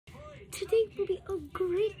Today will be a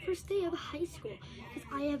great first day of high school because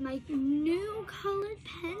I have my new colored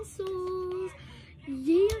pencils.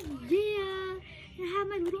 Yeah. And I have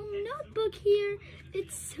my little notebook here.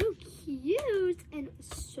 It's so cute and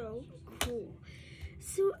so cool.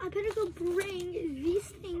 So I better go bring these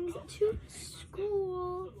things to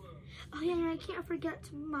school. Oh yeah, and I can't forget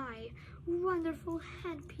my wonderful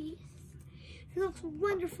headpiece. It looks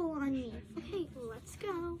wonderful on me. Okay, let's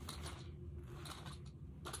go.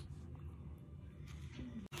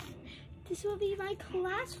 This will be my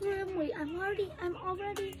classroom. Wait, I'm already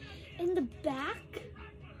in the back.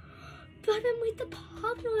 But I'm with the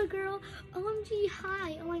popular girl. OMG,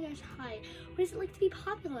 hi. Oh my gosh, hi. What is it like to be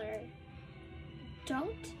popular?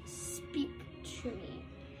 Don't speak to me.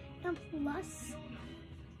 And plus,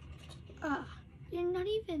 you're not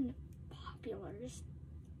even popular. Just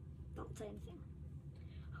don't say anything.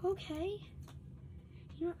 Okay.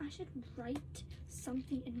 You know, I should write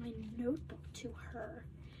something in my notebook to her.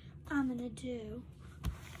 I'm gonna do.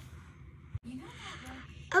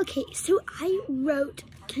 Okay, so I wrote,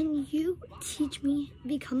 can you teach me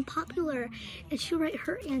become popular? And she'll write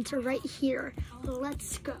her answer right here.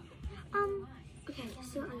 Let's go. Okay,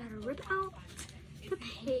 so I gotta rip out the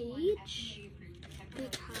page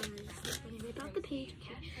because when I rip out the page,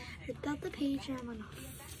 okay, rip out the page and I'm gonna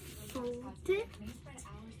fold it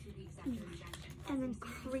and then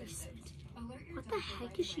crease it. What the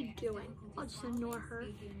heck is she doing? I'll just ignore her.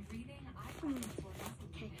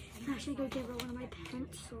 Okay, now I should go give her one of my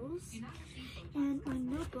pencils and my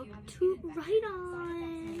notebook to write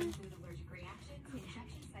on. Okay.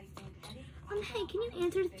 Hey, can you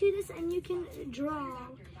answer to this and you can draw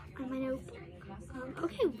on my notebook?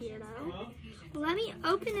 Okay, weirdo. Let me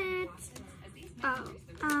open it. Oh.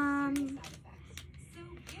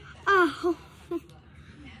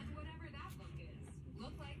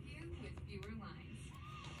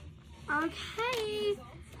 Okay.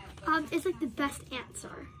 It's like the best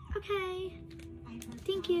answer. Okay.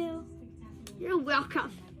 Thank you. You're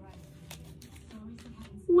welcome.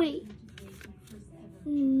 Wait.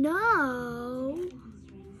 No.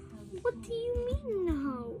 What do you mean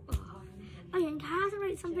no? Okay, and can I also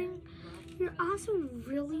write something? You're also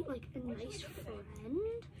really like a nice friend.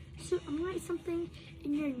 So I'm gonna write something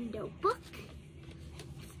in your notebook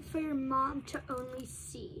for your mom to only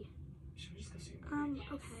see.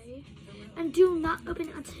 Okay. And do not open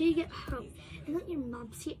it until you get home. And let your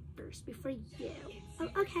mom see it first before you. Oh,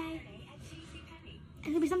 okay. And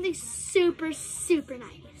it'll be something super, super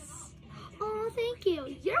nice. Oh, thank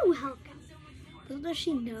you. You're welcome. Little does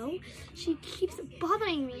she know, she keeps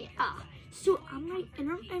bothering me. So I'm right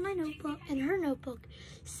in my notebook, in her notebook,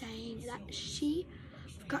 saying that she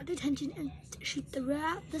got detention and she threw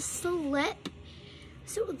out the slip.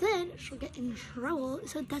 So then she'll get in trouble.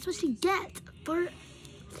 So that's what she gets for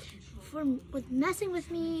messing with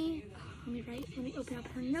me. Let me open up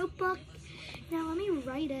her notebook. Now let me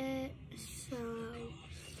write it. So,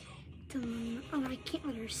 oh, I can't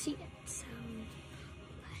let her see it. So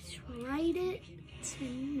let's write it to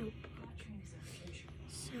notebook.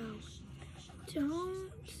 So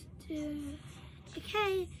don't do.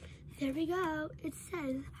 Okay, there we go. It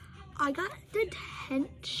says I got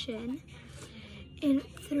detention and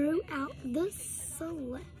threw out the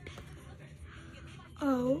slip.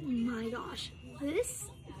 Oh my gosh, this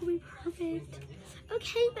will be perfect.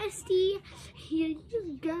 Okay, bestie, here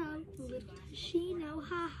you go. Little does she know,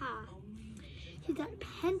 haha. Here's that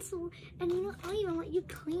pencil, and you know, I'll even let you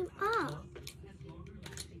clean up.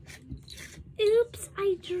 Oops,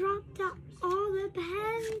 I dropped out all the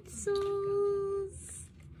pencils.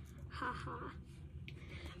 Haha.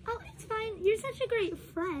 Oh, it's fine. You're such a great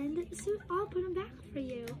friend, so I'll put them back for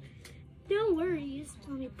you. No worries.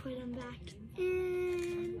 Let me put them back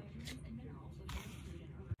in.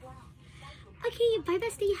 Okay, bye,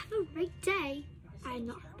 bestie. Have a great day. I'm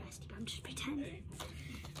not her bestie, but I'm just pretending.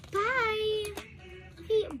 Bye.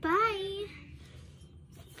 Okay, bye.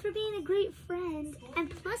 For being a great friend. And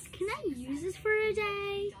plus, can I use this for a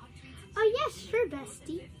day? Oh, yes, sure,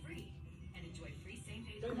 bestie.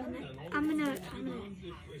 I'm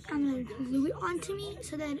gonna glue it onto me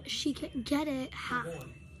so then she can get it. Ha.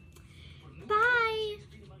 Bye.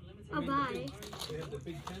 Oh, bye.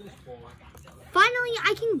 Finally,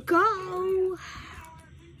 I can go.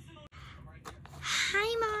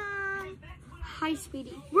 Hi, Mom. Hi,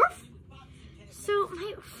 sweetie. Woof. So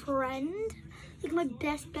my friend, like my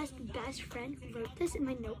best friend, wrote this in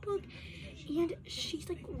my notebook, and she's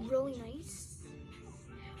like really nice.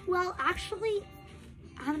 Well, actually,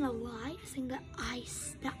 I'm gonna lie, saying that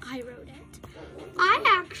I wrote it. I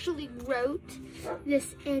actually wrote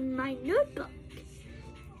this in my notebook.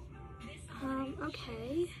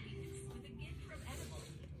 Okay.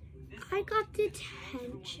 I got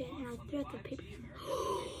detention and I threw out the paper.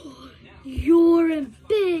 You're in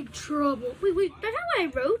big trouble. Wait, that's not what I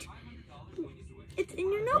wrote. It's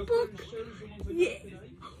in your notebook. Yeah.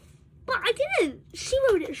 But I didn't. She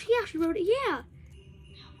wrote it. She actually wrote it. Yeah.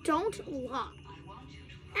 Don't lie.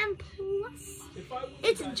 And plus,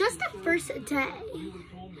 it's just the first day.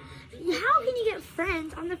 How can you get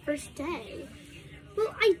friends on the first day?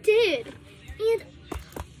 Well, I did. And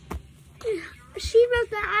she wrote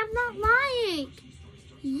that I'm not lying.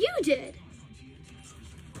 You did.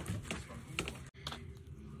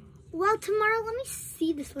 Well, tomorrow, let me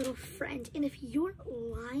see this little friend. And if you're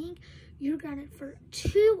lying, you're grounded for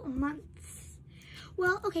 2 months.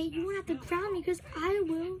 Well, okay, you won't have to ground me because I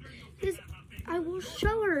will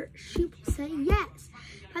show her. She will say yes.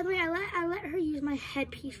 By the way, I let her use my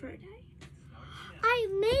headpiece for a day. I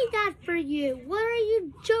made that for you. What are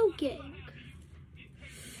you joking?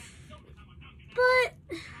 But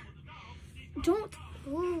don't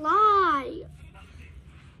lie.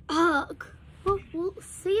 Ugh. Well, we'll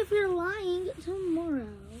see if you're lying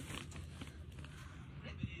tomorrow.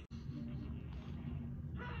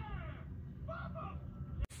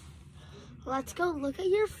 Let's go look at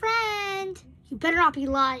your friend. You better not be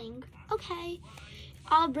lying. Okay,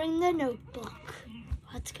 I'll bring the notebook.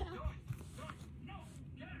 Let's go.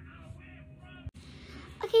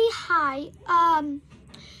 Okay, hi.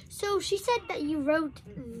 So she said that you wrote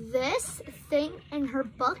this thing in her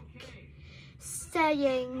book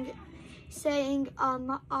saying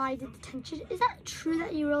I did detention. Is that true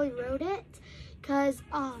that you really wrote it? Because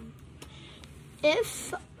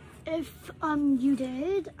if you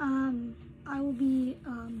did, I will be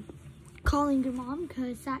calling your mom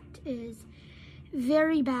because that is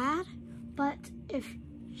very bad. But if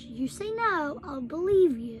you say no, I'll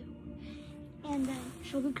believe you. And then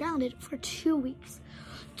she'll be grounded for 2 weeks.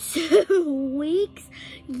 2 weeks?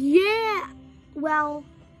 Yeah. Well,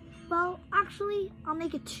 actually, I'll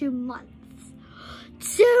make it 2 months.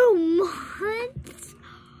 2 months?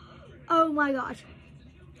 Oh my gosh.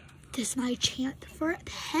 This is my chance for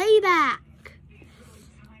payback.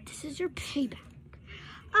 This is your payback.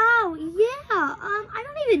 Oh, yeah. I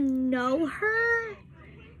don't even know her.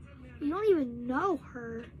 You don't even know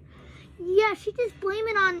her. Yeah, she's just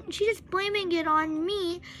blaming it on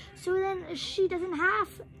me, so then she doesn't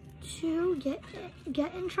have to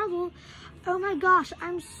get in trouble. Oh my gosh,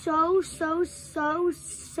 I'm so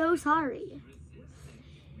sorry.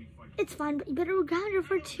 It's fine, but you better ground her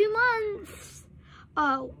for 2 months.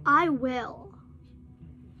 Oh, I will.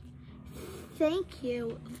 Thank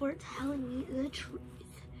you for telling me the truth.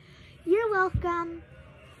 You're welcome.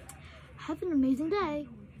 Have an amazing day.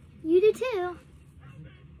 You do too.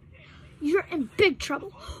 You're in big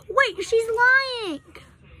trouble. Wait, she's lying.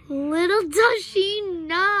 Little does she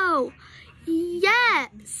know.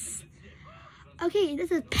 Yes. Okay,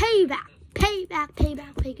 this is payback. Payback.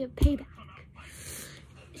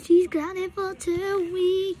 She's grounded for 2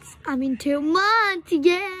 weeks. 2 months,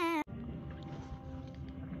 yeah.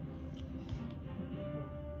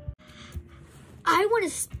 I want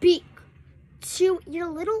to speak to your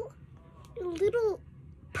little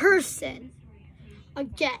person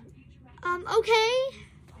again. Okay.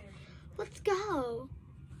 Let's go.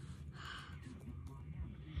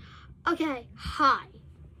 Okay, hi.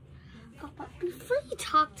 But before you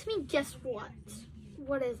talk to me, guess what?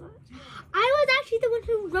 What is it? I was actually the one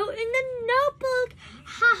who wrote in the notebook,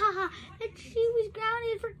 that she was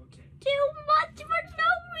grounded for 2 months for no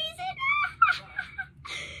reason.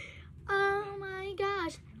 Oh my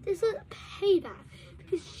gosh, this is payback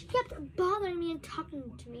because she kept bothering me and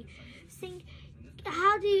talking to me, saying,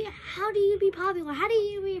 "How do you be popular? How do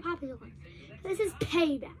you be popular?" This is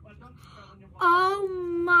payback. Oh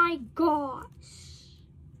my gosh.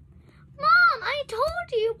 Mom, I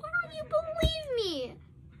told you. Why don't you believe me?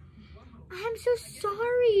 I'm so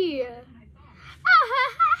sorry.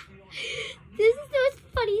 This is the most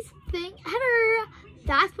funniest thing ever.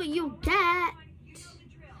 That's what you get.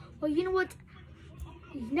 Well, you know what?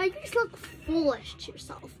 Now you just look foolish to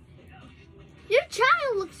yourself. Your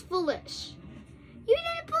child looks foolish. You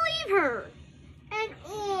didn't believe her. And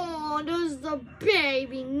oh, does the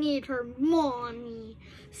baby need her mommy?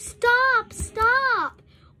 Stop.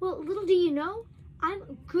 Well, little do you know,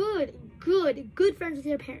 I'm good friends with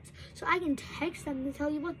your parents. So I can text them to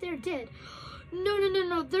tell you what they did.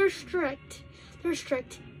 No, they're strict.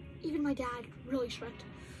 Even my dad, really strict.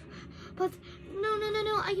 But no,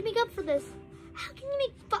 I can make up for this. How can you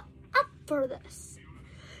make up for this?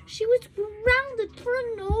 She was grounded for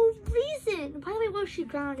no reason. By the way, what was she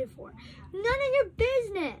grounded for? None of your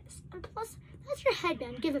business. And plus, that's your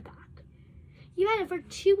headband. Give it back. You had it for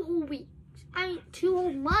 2 whole weeks. 2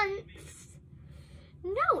 whole months.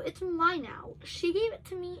 No, it's mine now. She gave it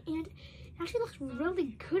to me, and it actually looks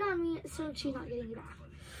really good on me, so she's not getting it back.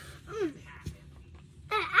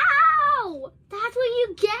 Ow! That's what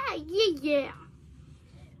you get. Yeah.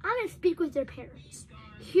 I'm gonna speak with their parents.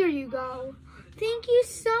 Here you go. Thank you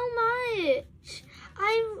so much.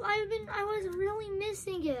 I was really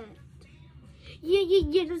missing it.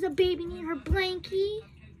 Yeah. Does a baby need her blankie?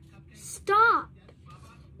 Stop.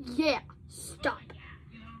 Yeah, stop.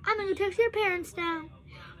 I'm gonna text your parents now.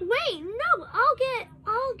 Wait, no,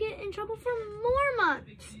 I'll get in trouble for more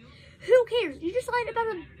months. Who cares? You just lied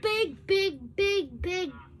about a big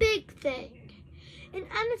thing. And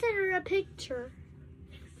I'm gonna send her a picture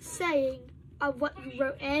saying of what you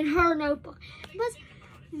wrote in her notebook. Because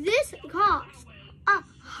this cost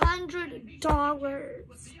 $100.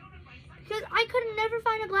 Because I could never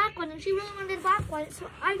find a black one, and she really wanted a black one, so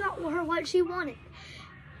I got her what she wanted.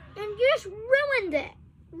 And you just ruined it.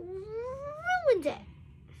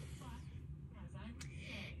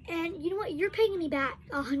 And you know what? You're paying me back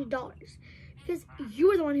 $100 because you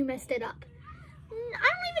were the one who messed it up. I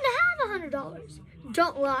don't even have $100.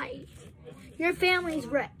 Don't lie. Your family's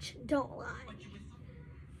rich. Don't lie.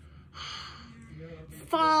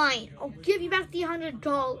 Fine. I'll give you back the $100.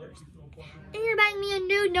 And you're buying me a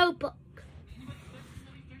new notebook.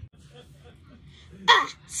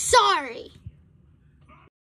 Sorry.